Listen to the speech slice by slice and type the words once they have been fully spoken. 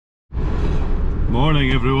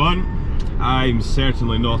Morning everyone. I'm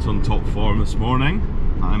certainly not on top form this morning.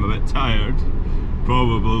 I'm a bit tired.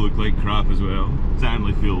 Probably look like crap as well.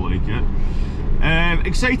 Certainly feel like it.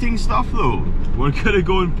 Exciting stuff though. We're gonna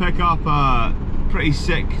go and pick up a pretty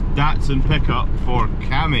sick Datsun pickup for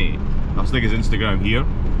Cami. I'll stick his Instagram here.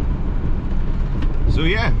 So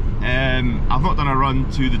yeah, I've not done a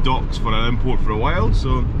run to the docks for an import for a while,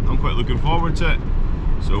 so I'm quite looking forward to it.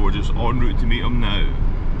 So we're just en route to meet him now.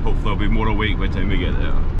 Hopefully I'll be more awake by the time we get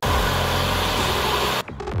there.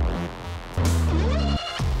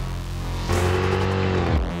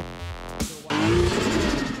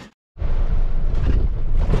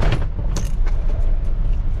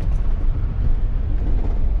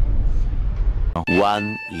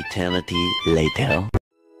 One eternity later.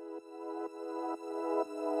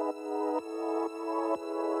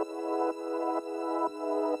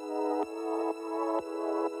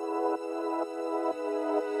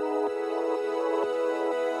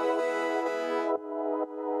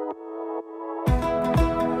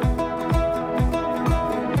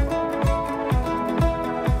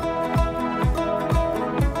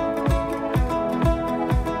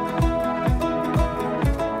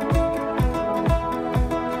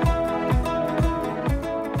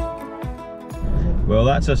 Well,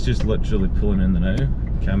 that's us just literally pulling in the now.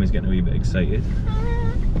 Cami's getting a wee bit excited.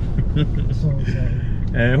 So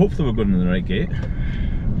excited. Hopefully we're going in the right gate.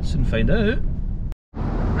 We'll soon find out.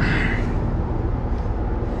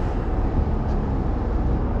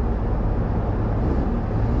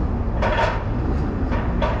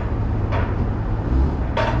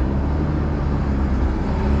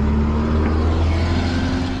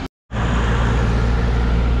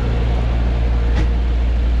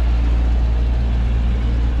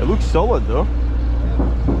 It looks solid though.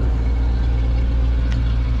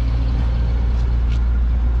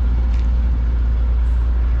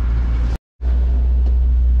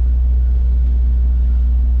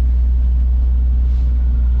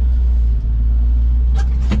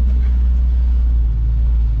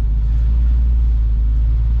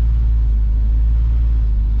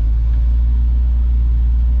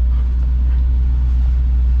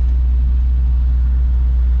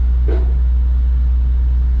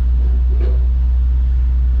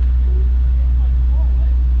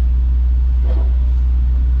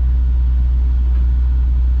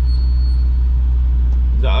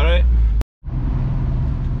 Is that alright?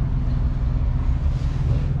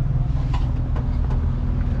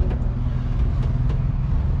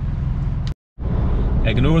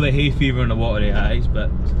 Ignore the hay fever and the watery eyes,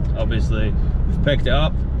 but obviously we've picked it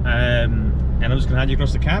up, and I'm just going to hand you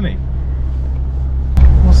across to Cami.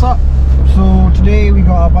 What's up? So today we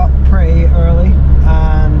got up pretty early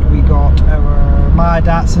and we got my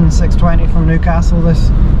Datsun 620 from Newcastle. This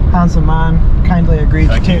handsome man kindly agreed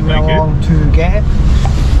to take me along to get it.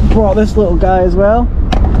 Brought this little guy as well,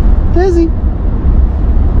 Dizzy.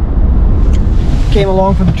 Came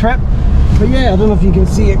along for the trip. But yeah, I don't know if you can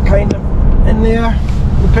see it kind of in there.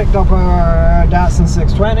 We picked up our Datsun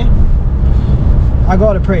 620. I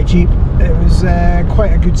got it pretty cheap. It was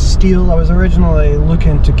quite a good steal. I was originally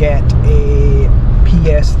looking to get a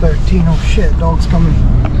PS13. Oh shit, dog's coming.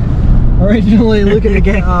 Originally looking to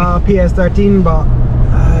get a PS13, but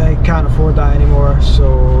I can't afford that anymore.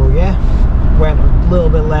 So yeah, went a little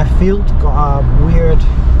bit left field. Got a weird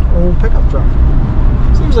old pickup truck.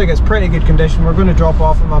 Seems like it's pretty good condition. We're going to drop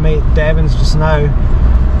off at my mate Devin's just now.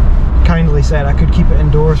 Kindly said I could keep it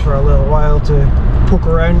indoors for a little while to poke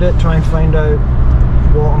around it, try and find out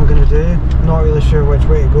what I'm going to do. Not really sure which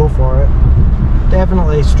way to go for it.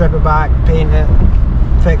 Definitely strip it back, paint it,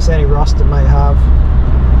 fix any rust it might have.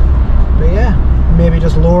 But yeah, maybe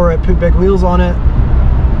just lower it, put big wheels on it,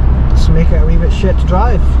 just make it a wee bit shit to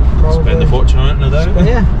drive. Probably. Spend a fortune on it, no doubt.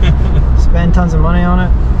 Yeah, spend tons of money on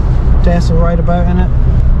it. Tess will ride about in it.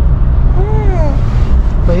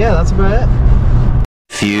 But yeah, that's about it.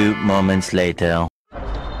 Few moments later.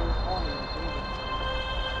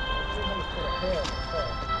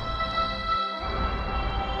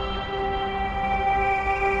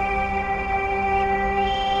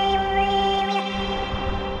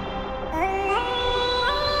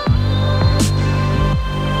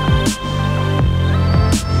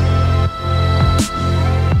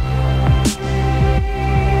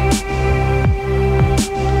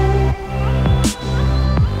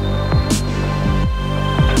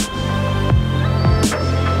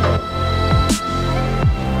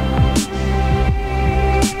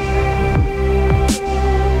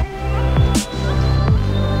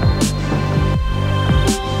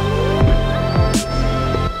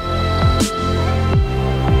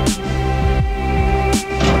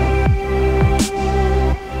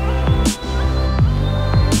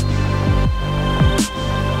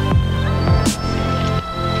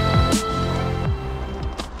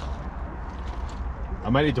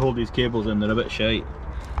 might need to hold these cables in, they're a bit shite.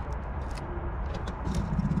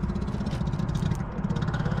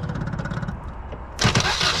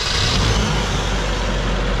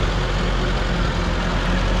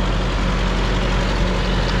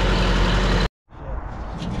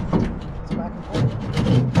 It's back and forth.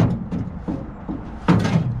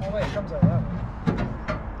 Oh wait, it comes out that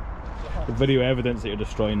way. The video evidence that you're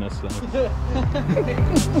destroying this thing.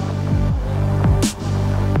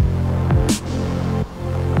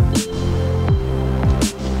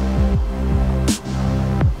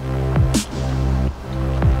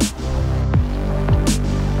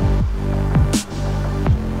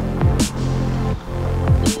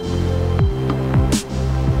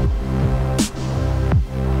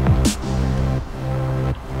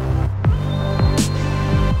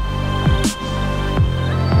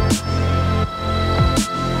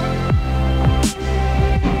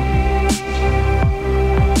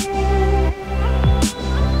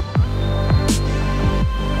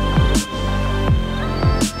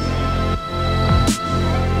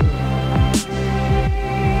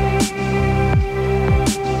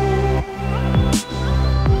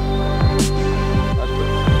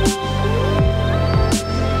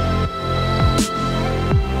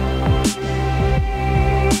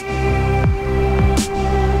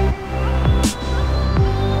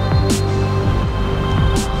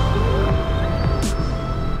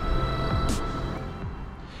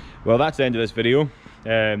 Well, that's the end of this video.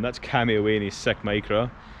 That's Cami away in his sick Micra.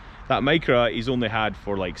 That Micra he's only had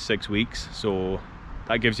for like 6 weeks, so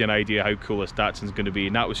that gives you an idea how cool this Datsun's going to be,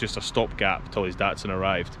 and that was just a stopgap till his Datsun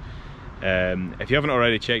arrived. If you haven't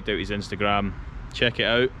already checked out his Instagram, check it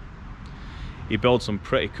out. He builds some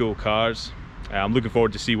pretty cool cars. I'm looking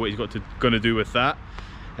forward to see what he's going to do with that.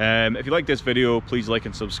 If you like this video, please like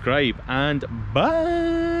and subscribe, and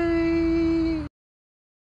bye!